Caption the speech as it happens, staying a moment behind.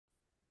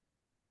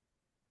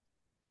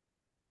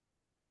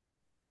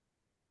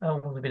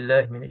أعوذ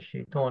بالله من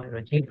الشيطان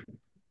الرجيم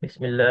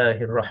بسم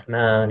الله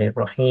الرحمن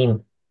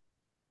الرحيم.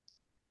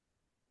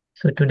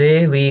 So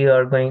today we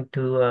are going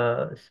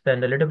to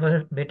spend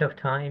a bit of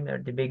time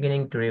at the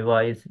beginning to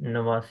revise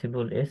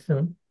Nawasibul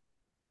Ism.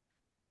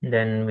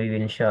 Then we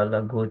will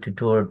inshallah go to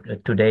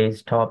toward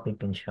today's topic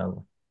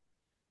inshallah.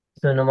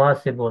 So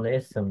Nawasibul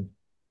Ism,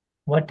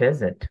 what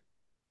is it?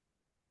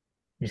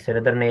 Its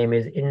other name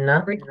is Inna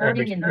and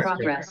Recording its in sister.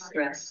 progress.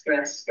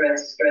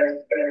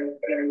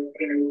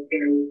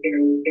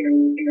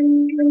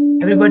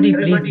 Everybody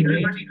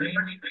please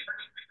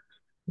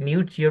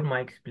mute your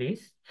mics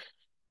please.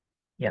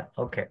 Yeah,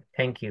 okay,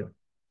 thank you.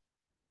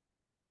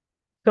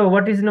 So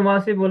what is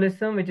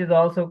Nawasibulism, which is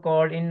also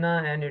called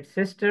Inna and its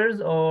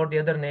sisters, or the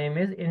other name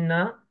is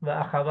Inna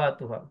wa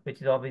Akhawatuha,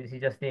 which is obviously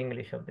just the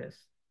English of this.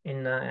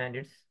 Inna and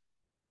its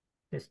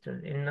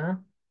sisters.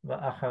 Inna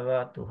wa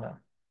Akhawatuha.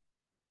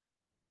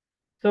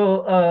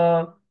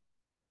 So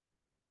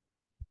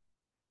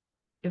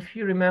if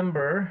you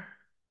remember,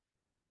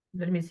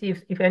 let me see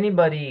if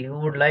anybody who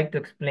would like to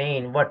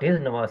explain what is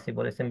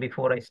Nawasibulism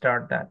before I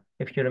start that.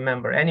 If you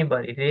remember,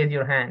 anybody, raise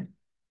your hand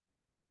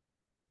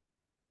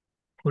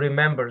who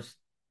remembers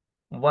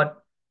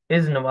what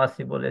is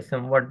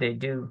Nawasibulism, what they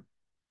do.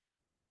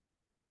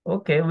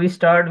 Okay, we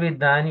start with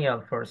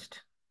Daniel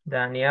first.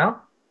 Daniel.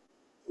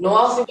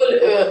 Noticeable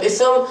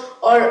ism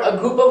or a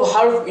group of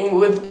harf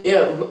with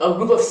a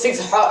group of six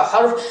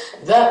harf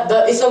that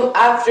the ism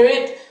after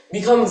it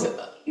becomes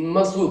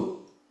masboob.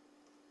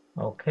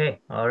 Okay,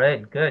 all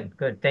right, good,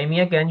 good.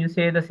 Taimia, can you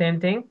say the same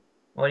thing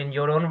or in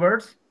your own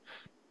words?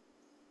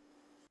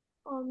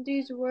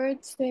 These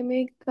words they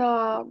make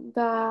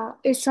the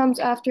isms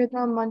after the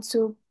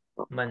mansub.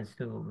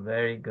 Mansu,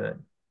 very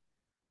good.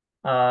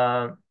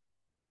 Uh,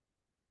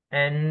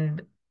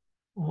 and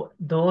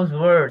those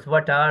words,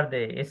 what are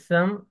they?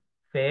 Ism,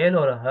 fail,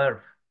 or a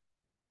harf?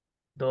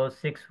 Those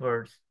six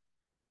words.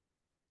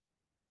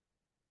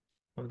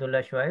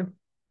 Abdullah Shuaib,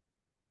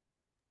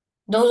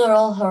 Those are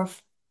all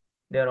harf.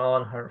 they're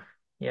all harf.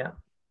 Yeah.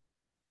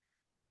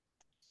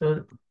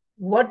 So,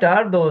 what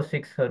are those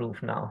six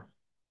haruf now?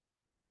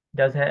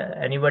 Does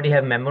anybody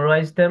have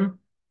memorized them?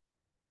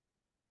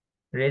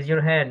 Raise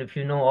your hand if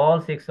you know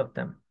all six of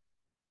them.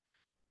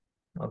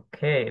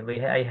 Okay,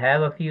 I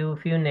have a few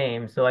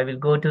names, so I will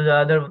go to the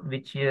other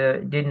which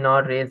did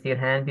not raise their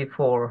hand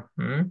before.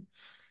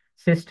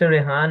 Sister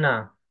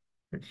Rehana,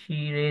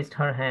 she raised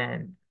her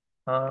hand.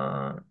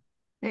 Uh,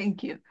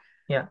 Thank you.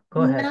 yeah,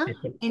 go ahead, Inna,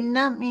 sister.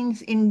 inna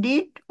means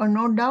indeed or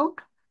no doubt.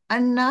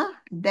 Anna,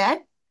 that.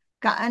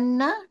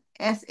 Ka'anna,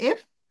 as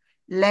if.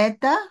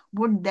 Leta,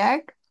 would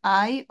that.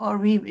 I or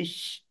we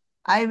wish.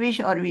 I wish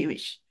or we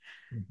wish.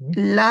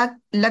 Mhm.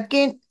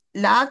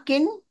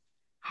 Lakin,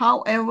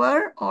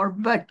 however or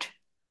but.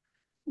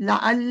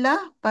 La'alla,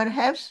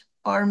 perhaps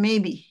or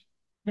maybe.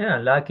 Yeah,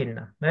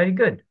 lakinna. Very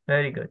good,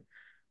 very good.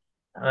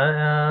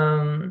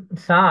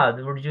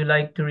 Saad, would you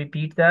like to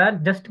repeat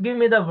that? Just give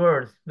me the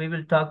words. We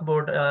will talk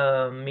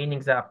about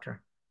meanings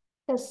after.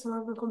 Yes,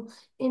 Assalamualaikum.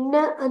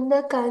 Inna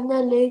anna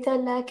kana later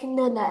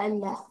lakinna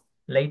la'alla.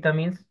 Laita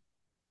means?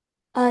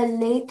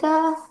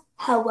 Later,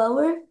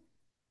 however.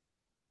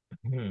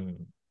 Hmm.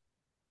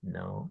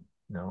 No,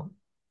 no.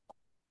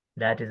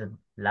 That is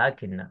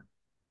lakinna.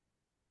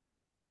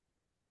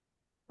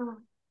 Uh,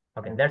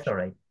 Okay, that's all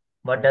right.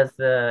 What does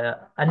I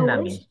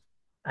Anna wish. mean?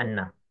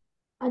 Anna.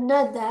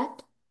 Anna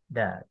that.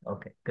 That.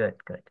 Okay, good,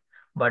 good.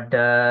 What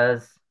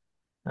does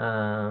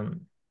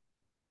um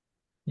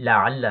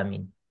la'alla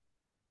mean?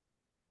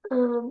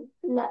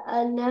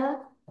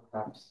 La'alla.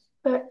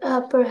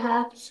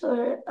 Perhaps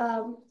or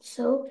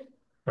so.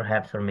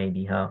 Perhaps or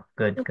maybe, huh?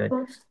 Good, good,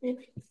 Perhaps,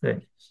 maybe.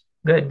 good.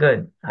 Good,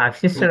 good.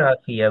 Sister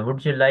Afia,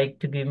 would you like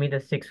to give me the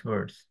six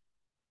words?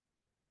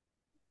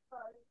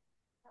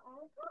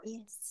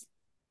 Yes.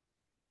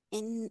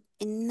 Inna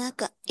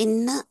annaka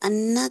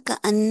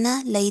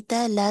anna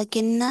laita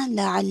lakinna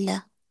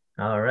la'alla.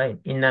 All right.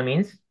 Inna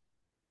means?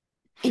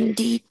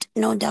 Indeed,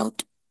 no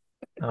doubt.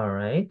 All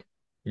right.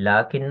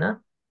 Lakinna?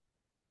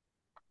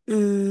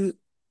 Mm,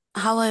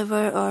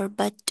 however or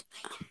but,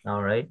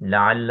 All right.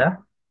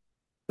 La'alla?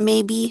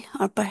 maybe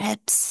or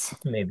perhaps.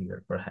 Maybe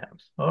or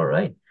perhaps. All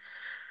right.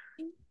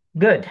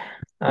 Good.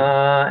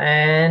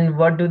 And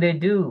what do they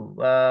do?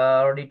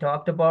 Already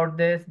talked about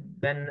this.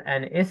 When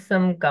an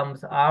ism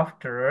comes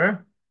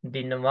after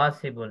the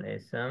nawasibul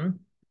ism,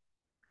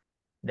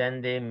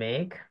 then they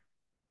make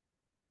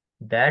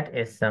that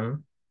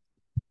ism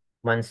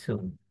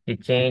mansub. They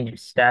change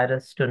its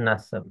status to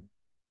nasab.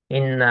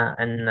 Inna,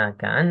 anna,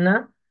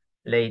 ka'anna,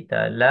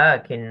 layta,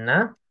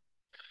 lakinna,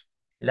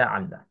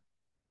 la'alla.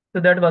 So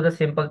that was a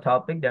simple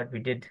topic that we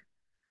did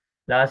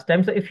last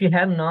time. So if you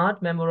have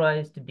not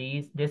memorized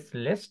this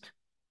list,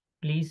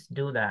 please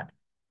do that.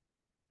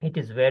 It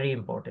is very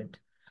important.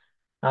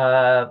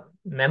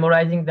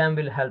 Memorizing them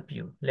will help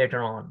you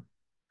later on.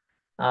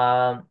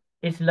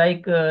 It's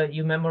like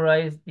you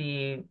memorize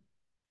the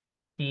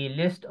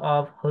list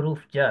of huruf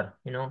jar,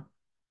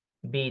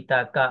 bi,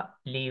 ta, ka,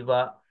 li,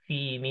 wa,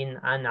 fi, min,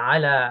 an,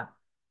 ala,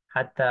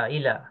 hatta,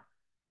 ila.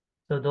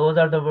 So those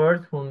are the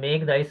words who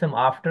make the ism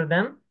after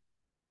them,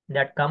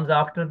 that comes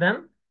after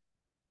them,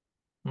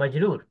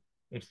 majroor.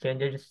 It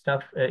changes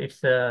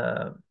its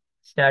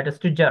status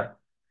to jar.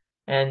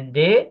 And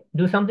they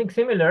do something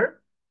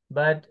similar,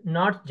 but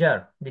not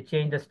jar. They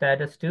change the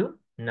status to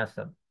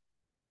nasab.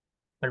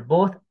 But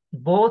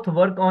both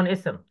work on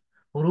ism.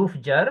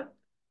 Huruf jar,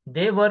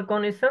 they work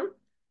on ism,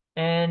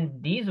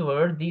 and these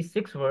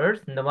six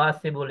words,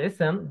 nawasibul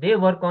ism, they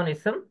work on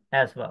ism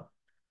as well.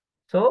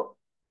 So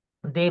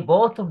they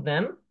both of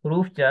them,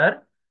 huruf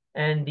jar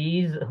and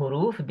these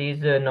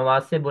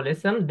nawasibul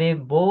ism, they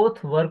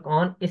both work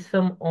on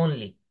ism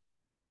only.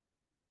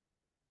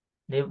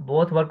 They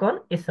both work on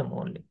ism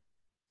only.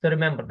 So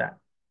remember that.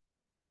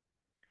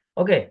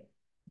 Okay,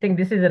 I think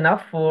this is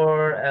enough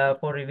for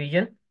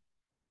revision,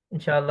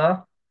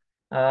 inshallah.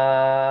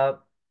 Uh,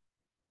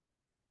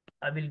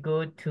 I will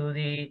go to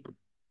the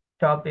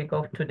topic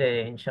of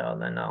today,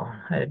 inshallah.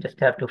 Now I just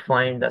have to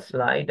find the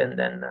slide, and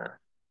then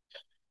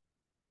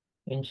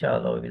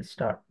inshallah we will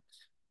start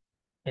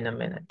in a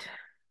minute.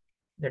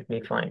 Let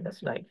me find the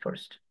slide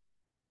first.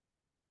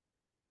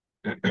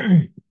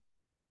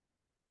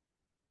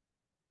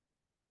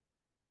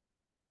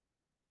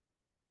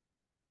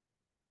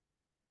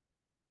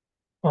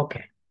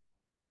 Okay.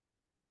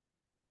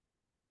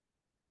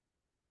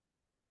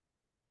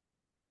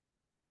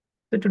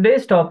 So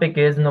today's topic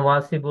is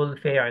Nawasibul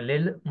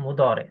Fi'lil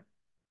Mudari.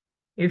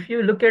 If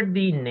you look at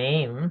the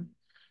name,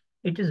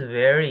 it is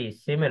very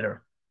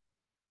similar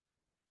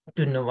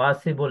to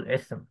Nawasibul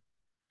Ism.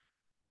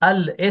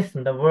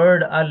 Al-Ism, the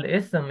word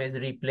Al-Ism is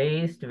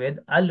replaced with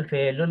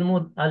Al-Fi'lil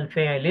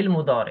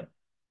Mudari.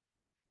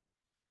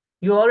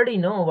 You already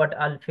know what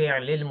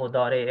Al-Fi'lil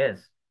Mudari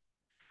is.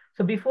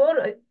 So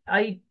before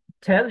I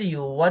tell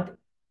you what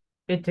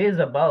it is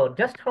about,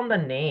 just from the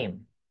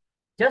name,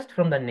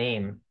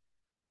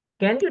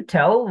 can you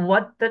tell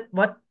what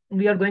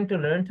we are going to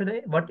learn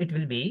today? What it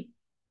will be?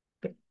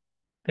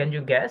 Can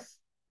you guess?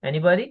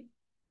 Anybody?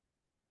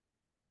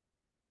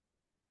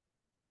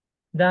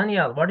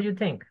 Daniel, what do you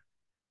think?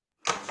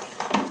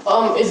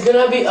 It's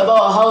gonna be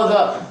about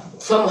how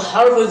some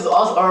harfs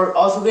are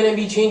also gonna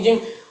be changing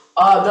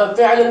the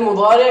fi'l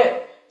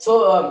al-mudari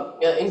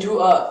into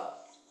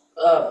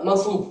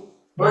mansub,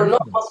 or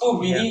not Mansub.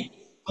 mansub Yeah. really,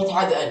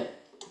 فتحة al.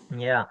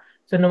 Yeah.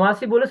 So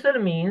nawasibul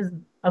ism means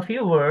a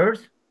few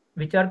words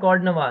which are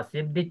called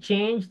nawasib. They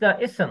change the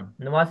ism.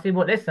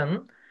 Nawasibul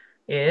ism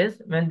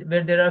is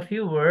where there are a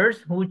few words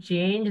who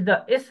change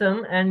the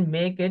ism and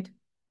make it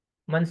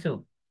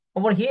mansub.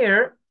 Over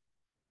here,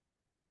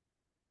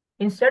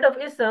 instead of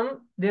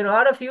ism, there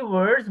are a few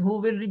words who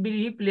will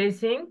be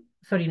replacing,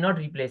 sorry, not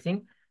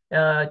replacing,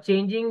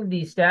 changing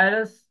the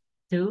status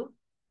to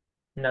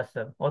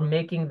nasab or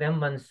making them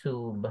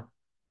mansub.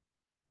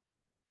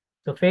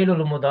 So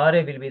failul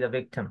mudare will be the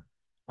victim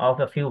of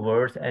a few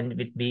words and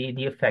will be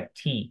the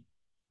effectee.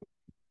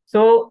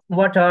 So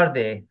what are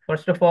they?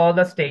 First of all,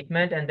 the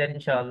statement, and then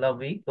inshallah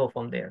we go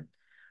from there.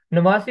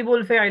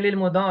 Nawasibul fi'lil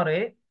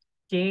mudare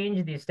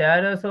change the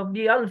status of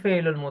the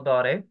al-fi'lul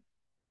mudare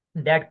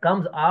that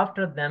comes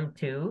after them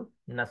to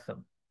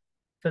nasab.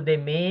 So they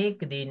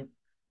make the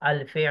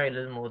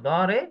al-fi'lul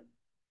mudare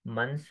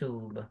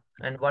mansub.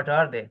 And what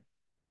are they?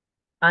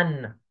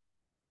 An,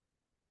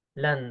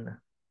 lan,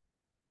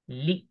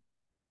 li,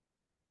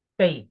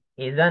 kay,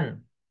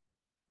 idhan,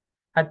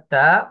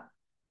 hatta,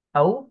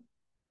 aw,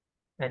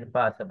 and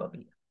fa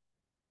sababiyya.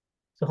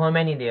 So how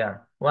many there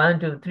are? 1,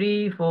 2,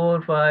 3,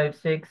 4, 5,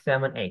 6,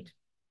 7, 8.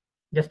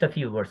 Just a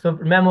few words. So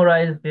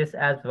memorize this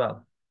as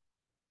well.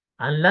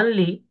 Anlan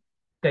li,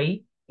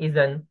 kay,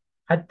 idhan,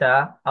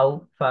 hatta, aw,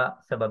 fa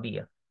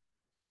sababiyya.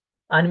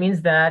 An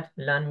means that,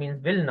 lan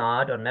means will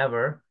not or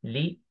never,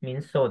 li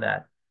means so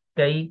that,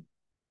 kay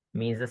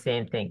means the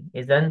same thing.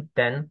 Isn't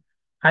then,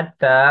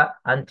 hatta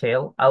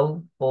until, aw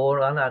or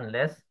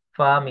unless,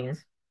 fa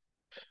means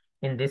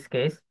in this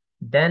case,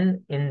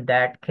 then in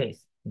that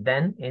case,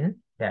 then in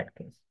that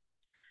case.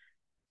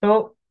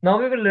 So now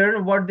we will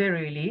learn what they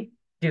really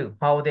do,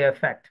 how they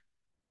affect.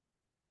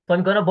 So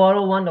I'm gonna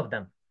borrow one of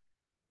them.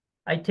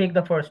 I take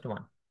the first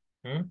one.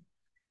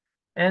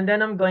 And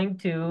then I'm going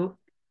to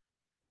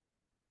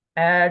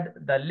add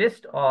the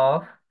list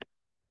of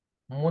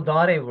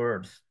mudare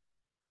words.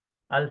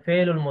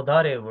 Al-Failul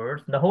Mudare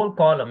words, the whole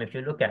column, if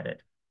you look at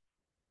it.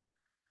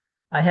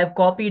 I have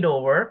copied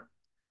over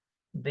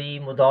the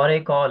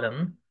Mudare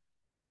column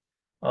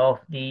of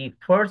the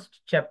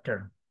first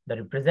chapter, the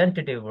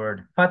representative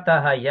word,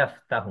 Fataha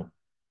Yaftahu.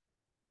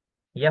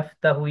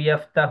 Yaftahu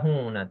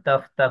Yaftahuna,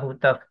 Taftahu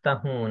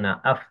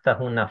Taftahuna,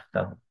 Aftahu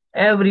Naftahu.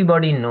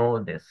 Everybody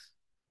knows this.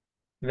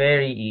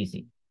 Very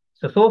easy.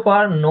 So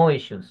far, no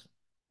issues.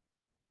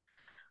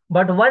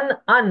 But one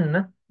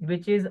an,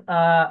 which is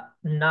a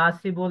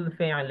Nasibul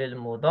Fi'lil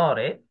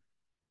Mudare,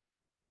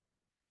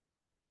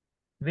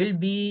 will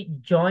be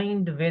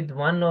joined with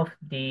one of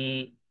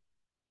the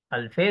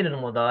al-fi'l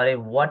al-mudari,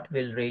 what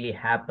will really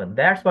happen?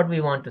 That's what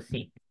we want to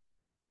see.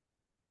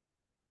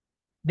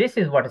 This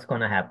is what is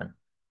going to happen.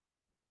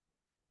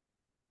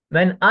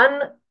 When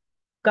an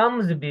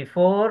comes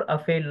before a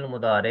fi'l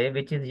mudari,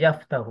 which is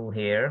yaftahu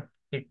here,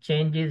 it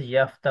changes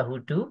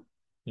yaftahu to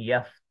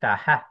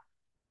yaftaha.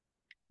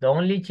 The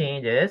only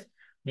change is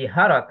the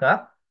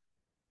haraka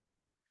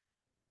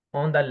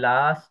on the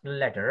last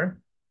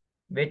letter,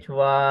 which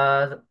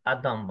was a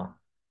dhamma,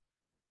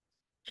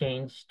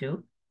 changed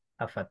to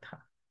a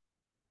fatha.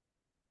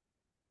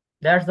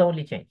 That's the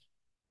only change.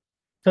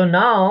 So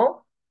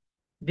now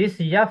this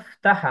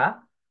yaftaha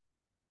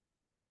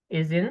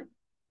is in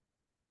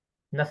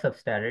nasab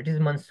status. It is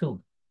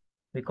mansub.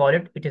 We call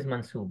it, it is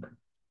mansub.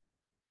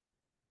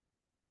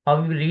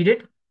 How we read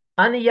it?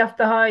 An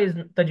yaftaha is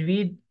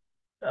tajweed.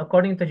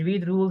 According to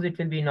tajweed rules, it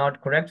will be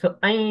not correct. So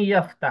an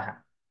yaftaha.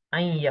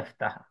 An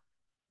yaftaha.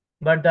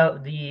 But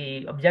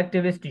the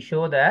objective is to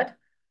show that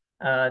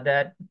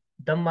that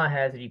dhamma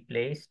has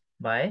replaced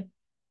by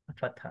a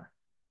fatha.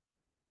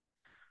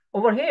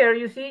 Over here,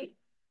 you see,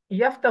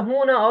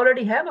 yaftahuna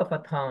already have a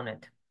fatha on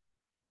it.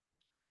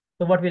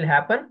 So what will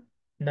happen?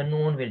 The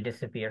noon will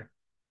disappear.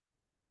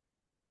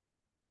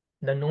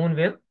 The noon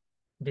will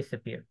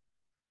disappear.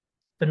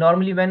 So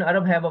normally when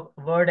Arab have a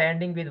word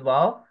ending with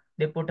waw,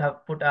 they put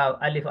a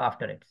alif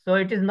after it. So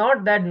it is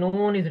not that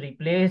noon is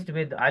replaced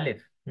with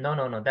alif. No,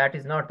 no, no, that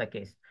is not the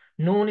case.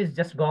 Noon is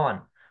just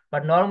gone.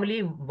 But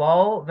normally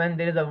waw, when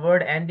there is a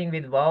word ending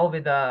with waw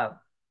with a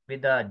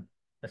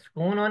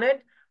spoon on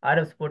it,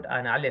 Arabs put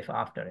an alif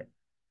after it.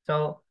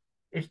 So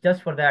it's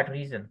just for that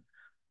reason.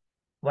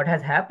 What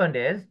has happened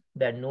is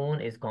that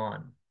noon is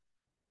gone.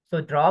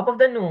 So drop of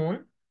the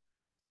noon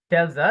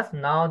tells us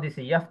now this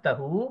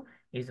yaftahu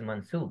is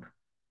mansub.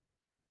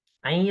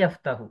 An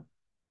yaftahu.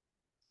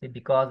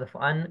 Because of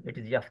an, it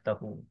is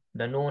yaftahu.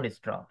 The noon is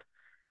dropped.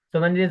 So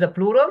when there is a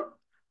plural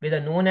with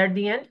a noon at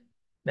the end,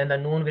 then the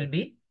noon will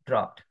be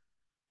dropped.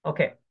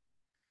 Okay.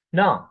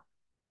 Now,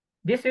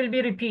 this will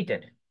be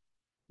repeated.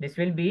 This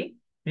will be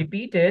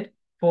repeated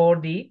for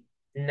the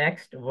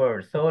next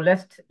word. So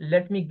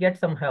let me get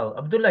some help.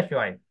 Abdullah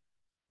Shuaib.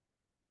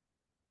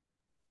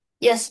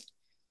 Yes.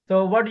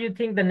 So what do you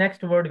think the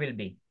next word will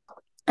be?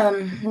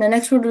 The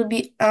next word will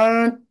be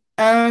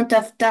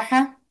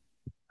تفتح.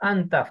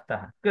 An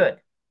taftaha. Good.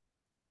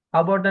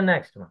 How about the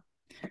next one?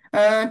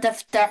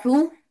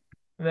 تفتح.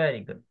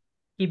 Very good.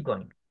 Keep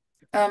going.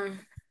 Um.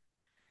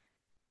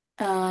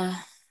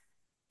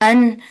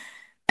 أن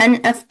أن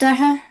أفتح.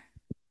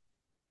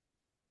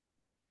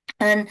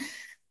 أن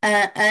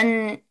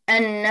أن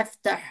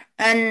نفتح.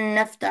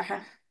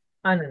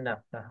 An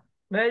naftaha.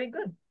 Very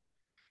good.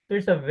 So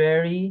it's a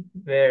very,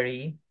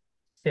 very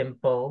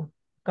simple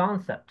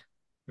concept.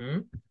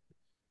 Hmm?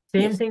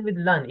 Same Yes. thing with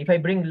lan. If I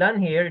bring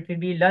lan here, it will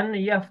be lan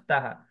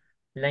yaftaha,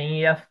 lan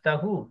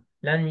yaftahu,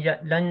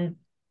 lan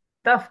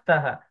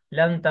taftaha,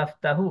 lan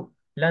taftahu,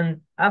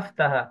 lan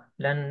aftaha,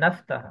 lan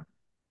naftaha.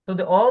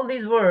 So all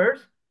these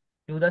words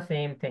do the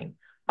same thing.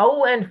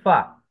 Aw and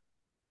fa,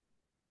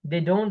 they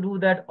don't do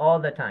that all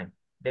the time.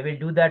 They will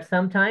do that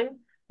sometime.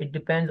 It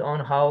depends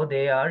on how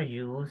they are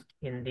used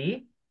in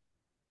the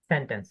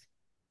sentence.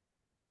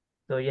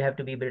 So you have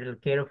to be a little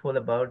careful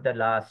about the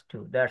last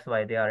two. That's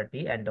why they are at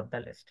the end of the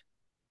list.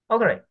 All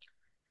right.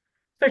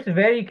 So it's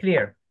very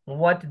clear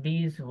what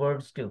these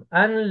words do.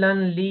 An,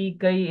 lan, li,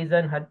 kai,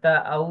 izan,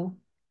 hatta, aw,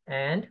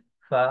 and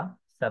fa,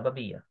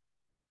 sababiyya.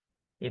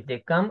 If they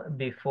come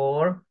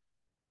before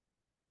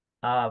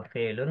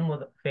fi'lun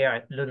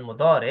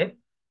mudari,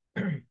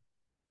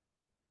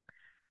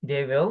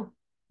 they will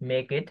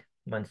make it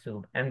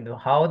mansub. And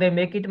how they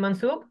make it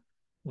mansub?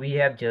 We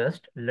have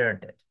just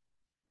learned it.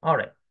 All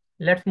right.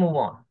 Let's move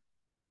on.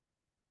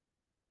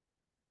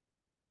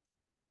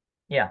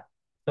 Yeah.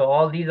 So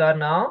all these are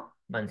now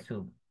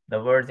mansub.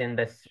 The words in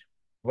this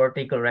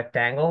vertical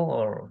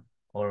rectangle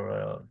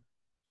or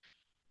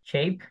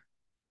shape,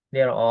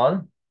 they are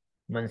all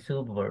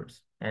mansub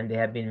words, and they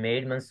have been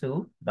made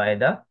mansub by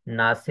the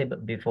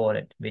nasib before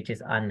it, which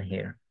is an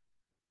here.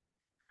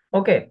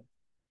 Okay.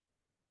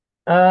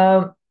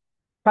 Fatahat.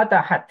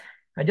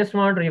 I just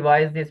want to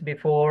revise this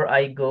before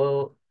I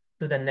go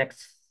to the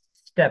next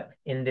step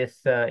in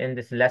this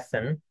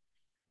lesson.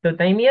 So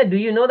Taimia, do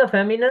you know the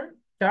feminine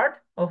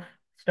chart of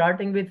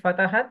starting with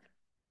Fatahat?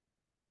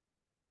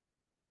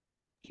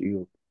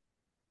 You.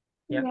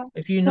 Yeah. Yeah.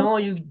 If you know,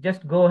 you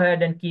just go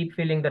ahead and keep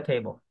filling the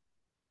table.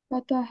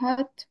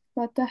 فتحت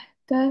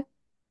فتحت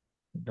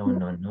No,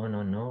 no, no,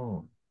 no,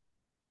 no.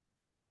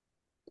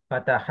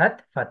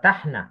 Fatahat,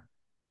 fatahna.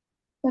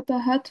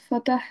 فتحت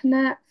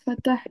فتحنا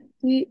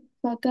فتحت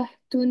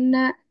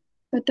فتحتن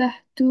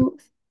فتحت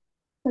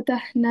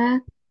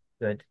فتحنا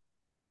Good.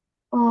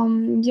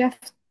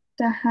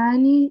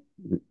 يفتحان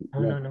No,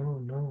 no, no,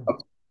 no.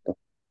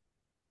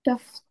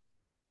 تفتحون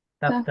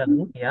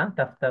Taftahu, yeah,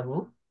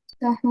 taftahu.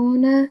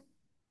 تفتحون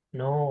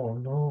No,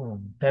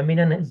 no.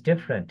 Feminine is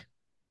different.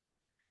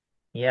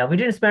 Yeah, we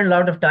didn't spend a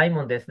lot of time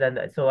on this then,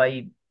 so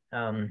I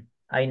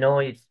know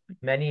it's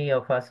many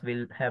of us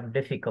will have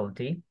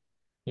difficulty.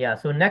 Yeah,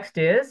 so next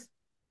is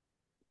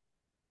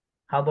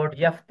how about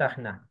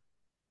yaftahna?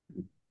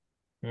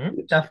 Yes.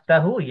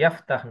 Taftahu,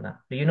 yaftahna.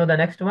 Do you know the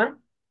next one?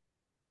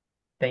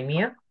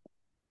 Taimia?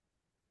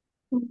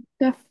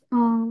 تف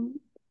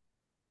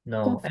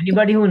No. تفتح.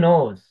 Anybody who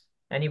knows?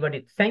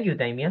 Anybody? Thank you,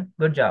 Taimia.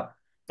 Good job.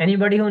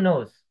 Anybody who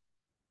knows?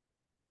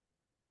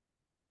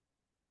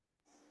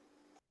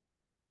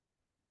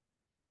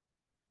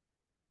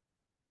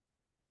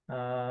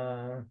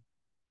 Uh,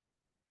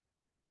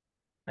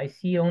 I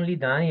see only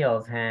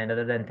Daniel's hand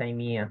other than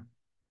Taimia.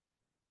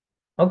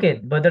 Okay,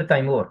 Brother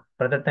Taimur.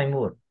 Brother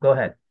Taimur, go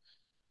ahead.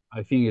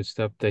 I think it's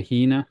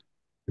تفتحين.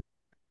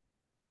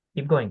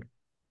 Keep going.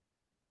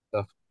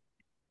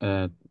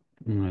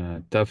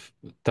 تف...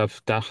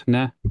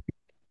 تفتحنا.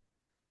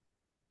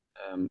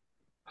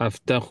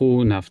 أفتح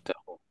نفتح.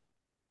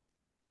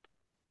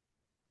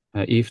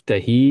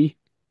 افتحي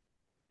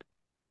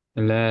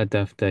لا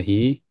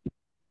تفتحي.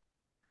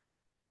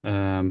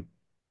 um,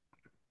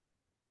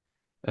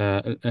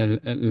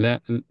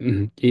 لا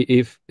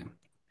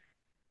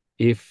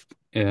if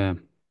uh,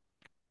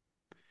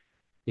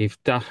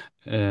 افتح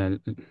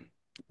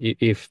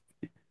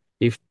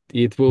if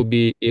it will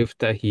be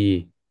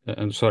افتحي.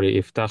 I'm sorry,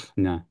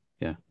 افتحنا.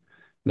 Yeah.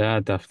 لا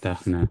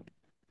تفتحنا.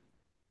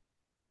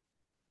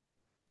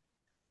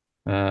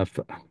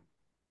 ف...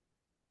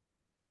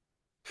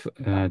 ف...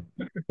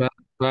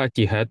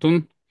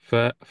 فاتحة. ف...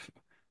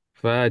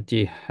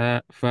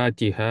 فاتحات.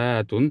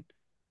 فاتحات.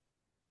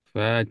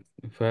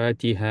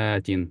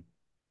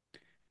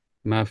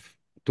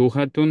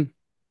 مفتوحة.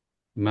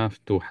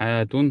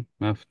 مفتوحات.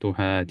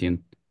 مفتوحات.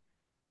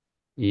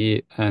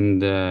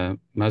 And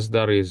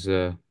مصدر is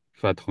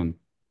فتح.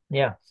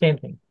 Yeah, same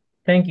thing.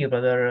 Thank you,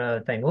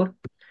 Brother Taimur.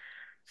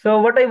 So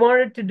what I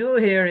wanted to do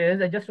here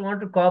is I just want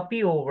to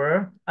copy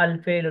over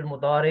al-fail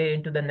al-mudari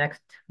into the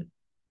next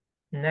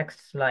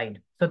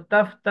slide. So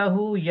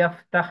taftahu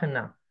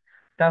yaftahna,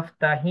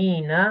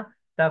 taftahina,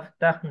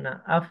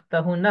 taftahna,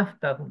 aftahu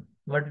naftahu.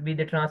 What would be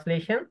the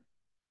translation?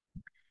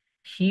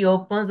 She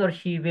opens or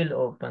she will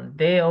open.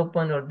 They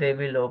open or they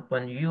will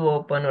open. You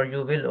open or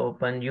you will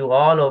open. You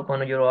all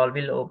open or you all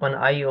will open.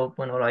 I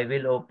open or I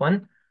will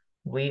open.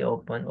 We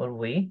open or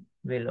we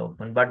will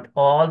open. But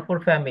all for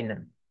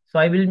feminine. So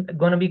I will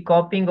gonna be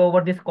copying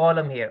over this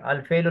column here.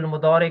 Al-Fail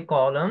al-Mudari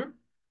column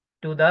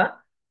to the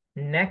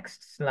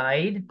next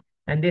slide.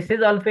 And this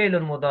is Al-Fail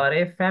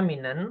al-Mudari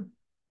feminine.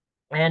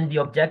 And the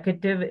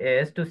objective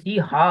is to see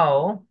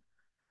how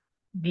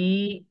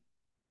the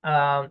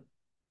um,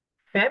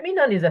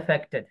 feminine is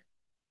affected.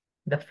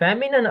 The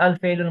feminine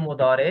al-fi'l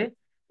al-mudari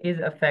is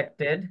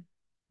affected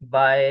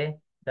by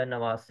the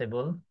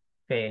nawasibul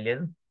fi'l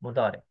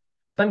al-mudari.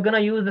 So I'm going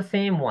to use the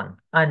same one,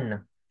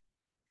 an.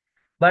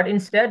 But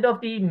instead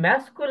of the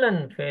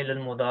masculine fi'l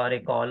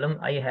al-mudari column,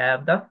 I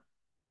have the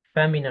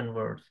feminine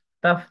words.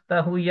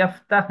 Taftahu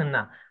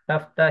yaftahna,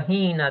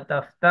 taftahina,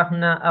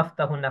 taftahna,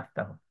 aftahu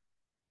naftahu.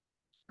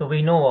 So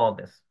we know all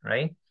this,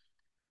 right?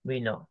 We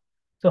know.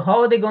 So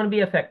how are they going to be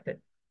affected?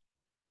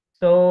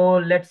 So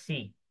let's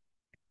see.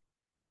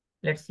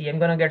 Let's see. I'm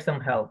going to get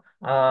some help.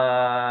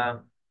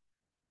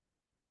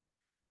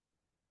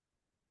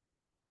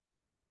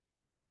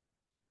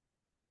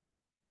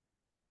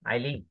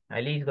 Ali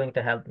is going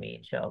to help me,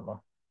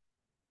 inshallah.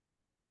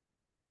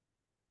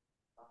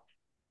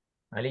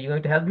 Ali, you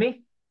going to help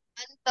me?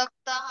 أن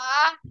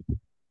تفتح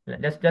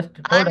Just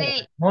hold on.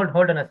 أني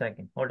Hold on a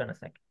second. Hold on a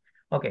second.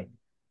 Okay.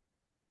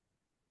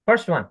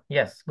 First one.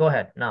 Yes, go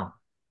ahead now.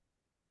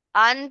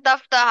 أن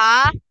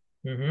تفتح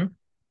Mm-hmm.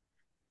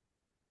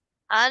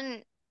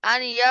 أن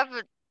أن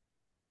يف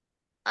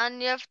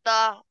أن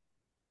يفتح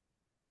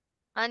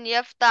أن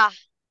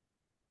يفتح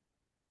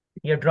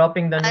You're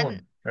dropping the أن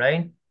noon,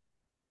 right?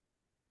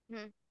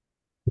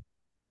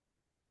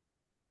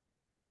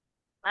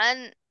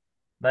 أن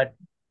But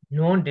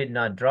noon did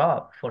not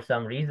drop for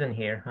some reason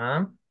here,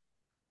 huh?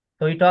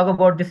 So we talk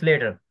about this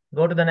later.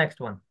 Go to the next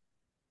one.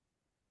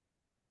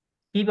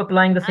 Keep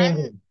applying the same أن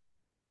rule.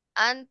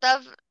 أن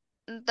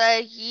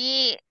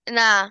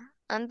تفتحينا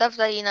أن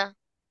تفتحينا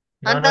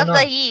No, أن no, no.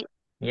 تفتحي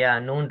Yeah,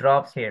 noon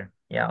drops here.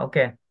 Yeah,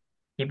 okay.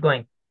 Keep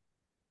going.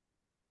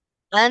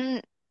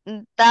 أن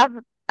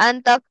تف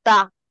أن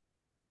تفتح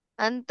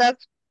أن تف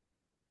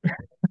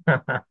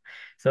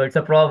So it's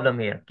a problem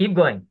here. Keep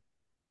going.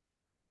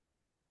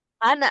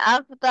 أن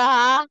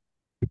أفتح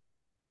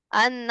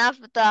أن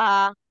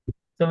نفتح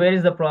So where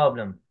is the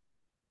problem?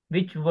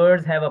 Which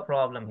words have a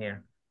problem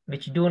here?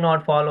 Which do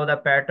not follow the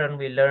pattern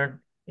we learned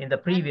in the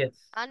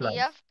previous أن slides.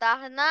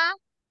 يفتحنا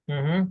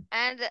Mm-hmm.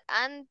 and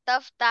أن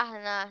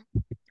تفتحنا.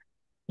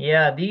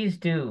 Yeah, these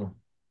two.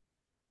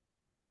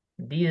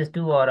 These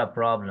two are a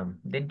problem.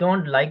 They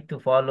don't like to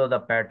follow the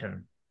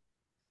pattern.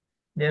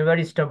 They're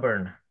very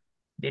stubborn.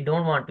 They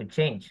don't want to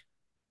change.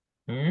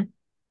 Hmm?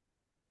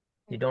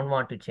 They don't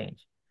want to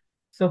change.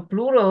 So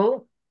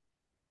plural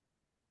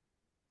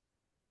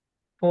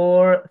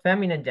for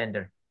feminine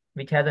gender,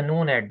 which has a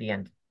noon at the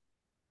end.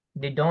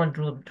 They don't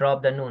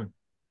drop the noon.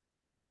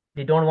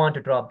 They don't want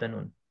to drop the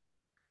noon.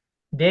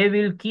 They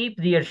will keep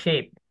their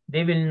shape.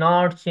 They will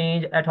not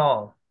change at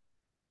all.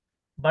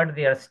 But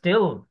they are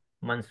still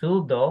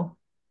mansoob though.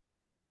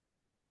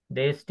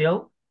 They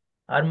still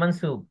are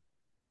mansoob.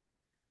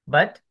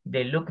 But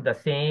they look the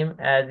same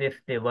as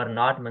if they were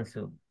not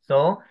mansoob.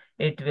 So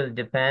it will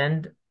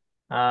depend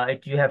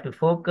You have to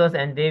focus,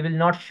 and they will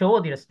not show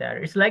their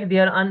status. It's like they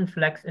are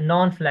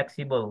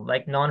non-flexible,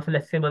 like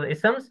non-flexible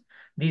isms.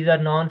 These are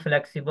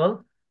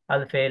non-flexible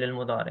al-fi'l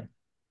al-mudari.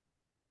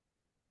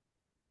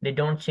 They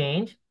don't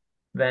change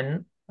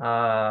when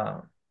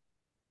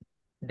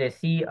they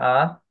see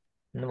a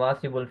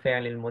nawasibul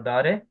fi'l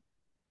al-mudari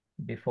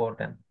before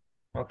them.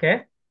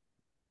 Okay?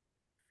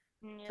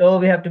 So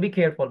Yes. we have to be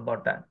careful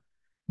about that.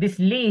 This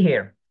li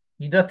here,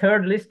 the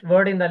third list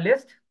word in the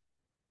list,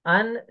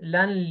 an,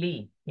 lan,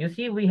 li. You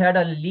see, we had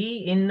a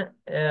li in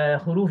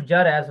huruf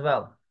jar as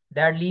well.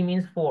 That li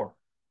means four,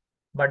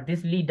 but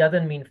this li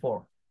doesn't mean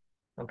four.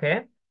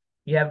 Okay?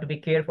 You have to be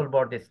careful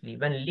about this li.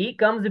 When li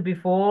comes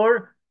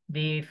before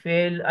the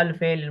fail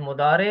al-fail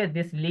al-mudari,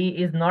 this li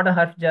is not a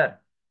harf jar.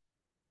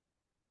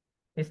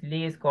 This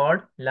li is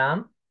called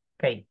lam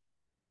kai.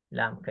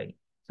 Lam kai.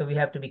 So we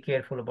have to be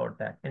careful about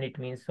that, and it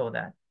means so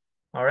that.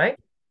 All right?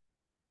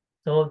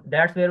 So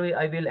that's where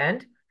I will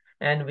end,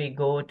 and we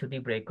go to the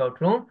breakout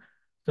room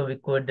so we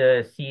could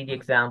see the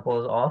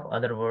examples of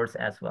other words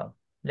as well.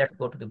 Let's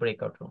go to the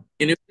breakout room.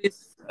 Can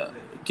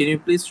you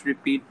please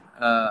repeat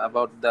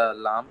about the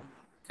lam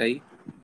kai?